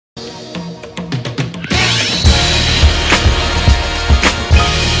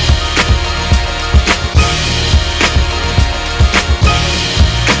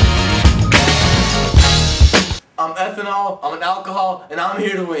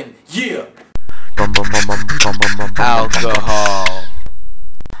here to win. Yeah. Alcohol.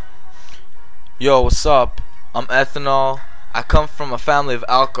 Yo, what's up? I'm ethanol. I come from a family of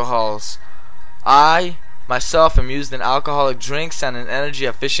alcohols. I, myself, am used in alcoholic drinks and in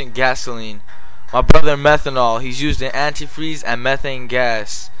energy-efficient gasoline. My brother methanol, he's used in antifreeze and methane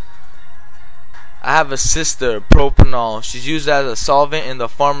gas. I have a sister, propanol. She's used as a solvent in the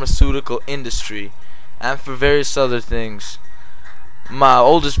pharmaceutical industry and for various other things. My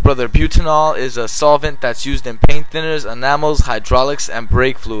oldest brother, butanol, is a solvent that's used in paint thinners, enamels, hydraulics, and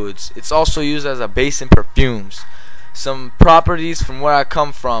brake fluids. It's also used as a base in perfumes. Some properties from where I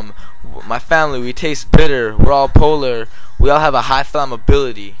come from. My family, we taste bitter. We're all polar. We all have a high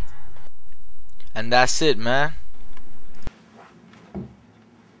flammability. And that's it, man.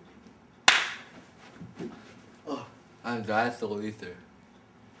 Oh, I'm diethyl ether.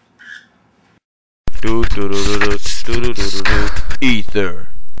 Ether.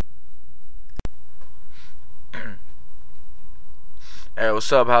 Hey,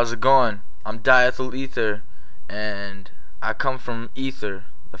 what's up? How's it going? I'm diethyl ether, and I come from ether,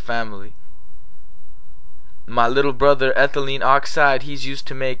 the family. My little brother, ethylene oxide, he's used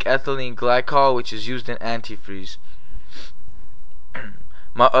to make ethylene glycol, which is used in antifreeze.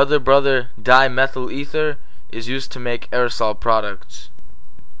 My other brother, dimethyl ether, is used to make aerosol products.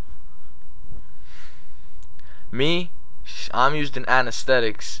 Me, I'm used in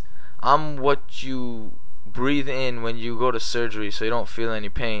anesthetics. I'm what you breathe in when you go to surgery so you don't feel any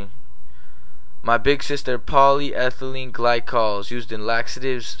pain. My big sister, polyethylene glycol, is used in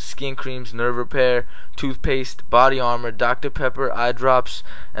laxatives, skin creams, nerve repair, toothpaste, body armor, Dr. Pepper, eye drops,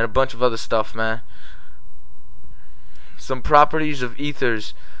 and a bunch of other stuff, man. Some properties of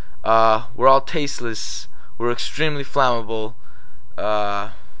ethers. We're all tasteless. We're extremely flammable.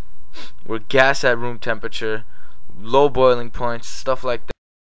 We're gas at room temperature, low boiling points, stuff like that.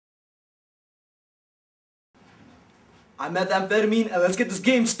 I'm methamphetamine, and let's get this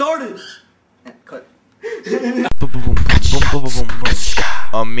game started. Cut.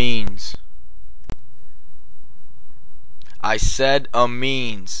 Amines. I said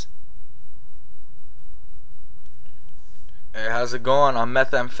amines. Hey, how's it going? I'm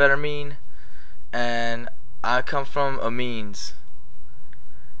methamphetamine, and I come from amines.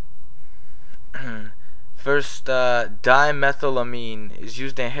 First, dimethylamine is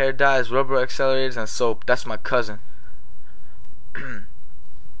used in hair dyes, rubber accelerators, and soap. That's my cousin.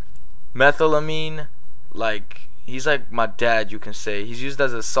 Methylamine, he's like my dad, you can say. He's used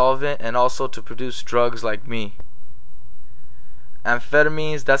as a solvent and also to produce drugs like me.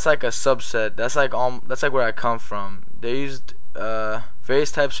 Amphetamines, that's like a subset. That's like where I come from. They're used.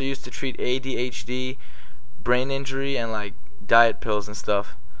 Various types are used to treat ADHD, brain injury, and like diet pills and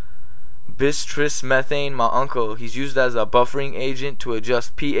stuff. Methane, my uncle, he's used as a buffering agent to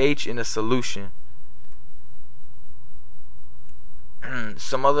adjust pH in a solution.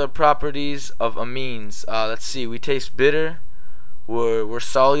 Some other properties of amines. Let's see. We taste bitter. We're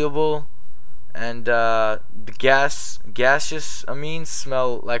soluble, and the gaseous amines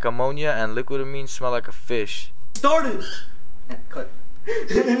smell like ammonia, and liquid amines smell like a fish. Started. Cut.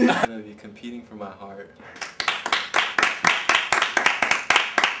 I'm gonna be competing for my heart.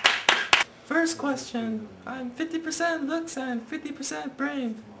 First question. I'm 50% looks and 50%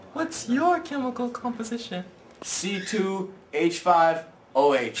 brain. What's your chemical composition?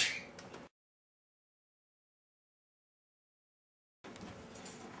 C2H5OH.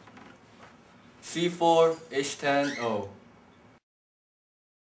 C4H10O.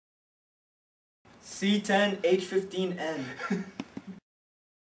 C10H15N.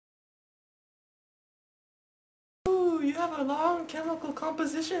 Ooh, you have a long chemical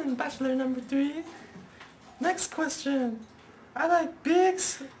composition, bachelor number 3. Next question. I like big,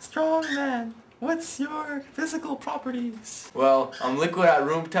 strong man. What's your physical properties? Well, I'm liquid at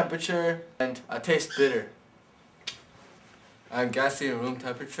room temperature and I taste bitter. I'm gassy at room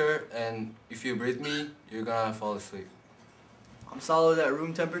temperature, and if you breathe me, you're gonna fall asleep. I'm solid at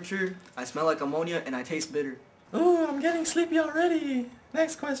room temperature, I smell like ammonia, and I taste bitter. Ooh, I'm getting sleepy already.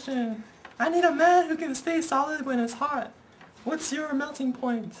 Next question. I need a man who can stay solid when it's hot. What's your melting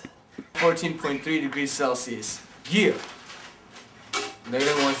point? 14.3 degrees Celsius. Yeah!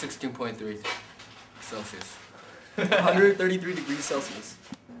 Negative 116.3 Celsius. 133 degrees Celsius.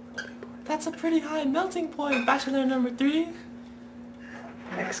 That's a pretty high melting point, bachelor number 3.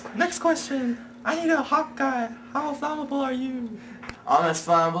 Next question. I need a hot guy. How flammable are you? I'm as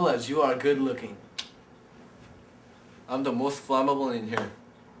flammable as you are good looking. I'm the most flammable in here.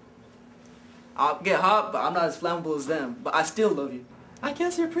 I'll get hot, but I'm not as flammable as them. But I still love you. I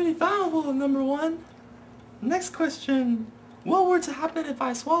guess you're pretty flammable, number 1. Next question. What were to happen if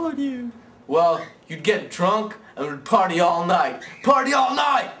I swallowed you? Well, you'd get drunk and would party all night. Party all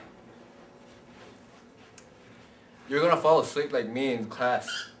night! You're gonna fall asleep like me in class.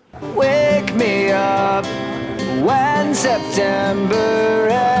 Wake me up when September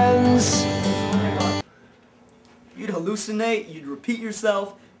ends. You'd hallucinate, you'd repeat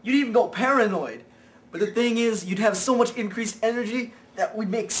yourself, you'd even go paranoid. But the thing is, you'd have so much increased energy that we'd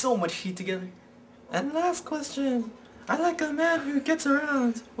make so much heat together. And last question. I like a man who gets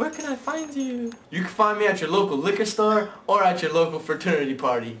around. Where can I find you? You can find me at your local liquor store or at your local fraternity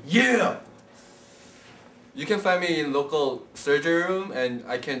party. Yeah! You can find me in local surgery room and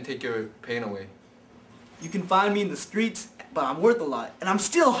I can take your pain away. You can find me in the streets, but I'm worth a lot, and I'm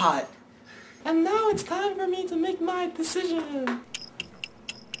still hot. And now it's time for me to make my decision.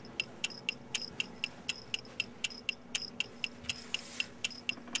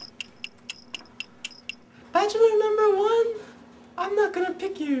 Bachelor number 1, I'm not gonna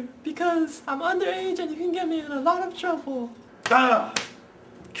pick you because I'm underage and you can get me in a lot of trouble. Ah!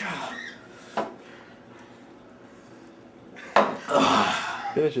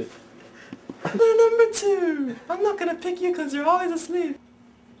 Finish it. Bachelor number 2, I'm not gonna pick you because you're always asleep.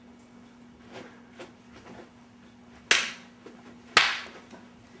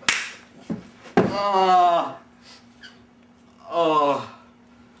 Ah! Oh.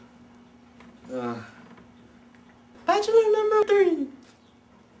 Bachelor number 3,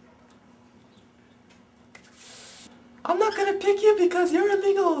 I'm not gonna pick you because you're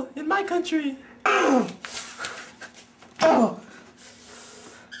illegal in my country.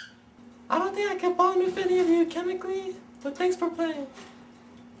 I don't think I can bond with any of you chemically, but thanks for playing.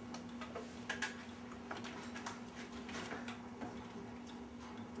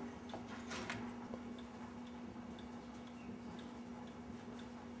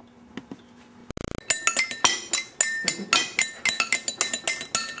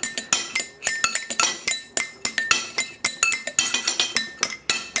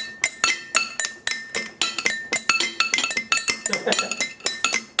 Oh.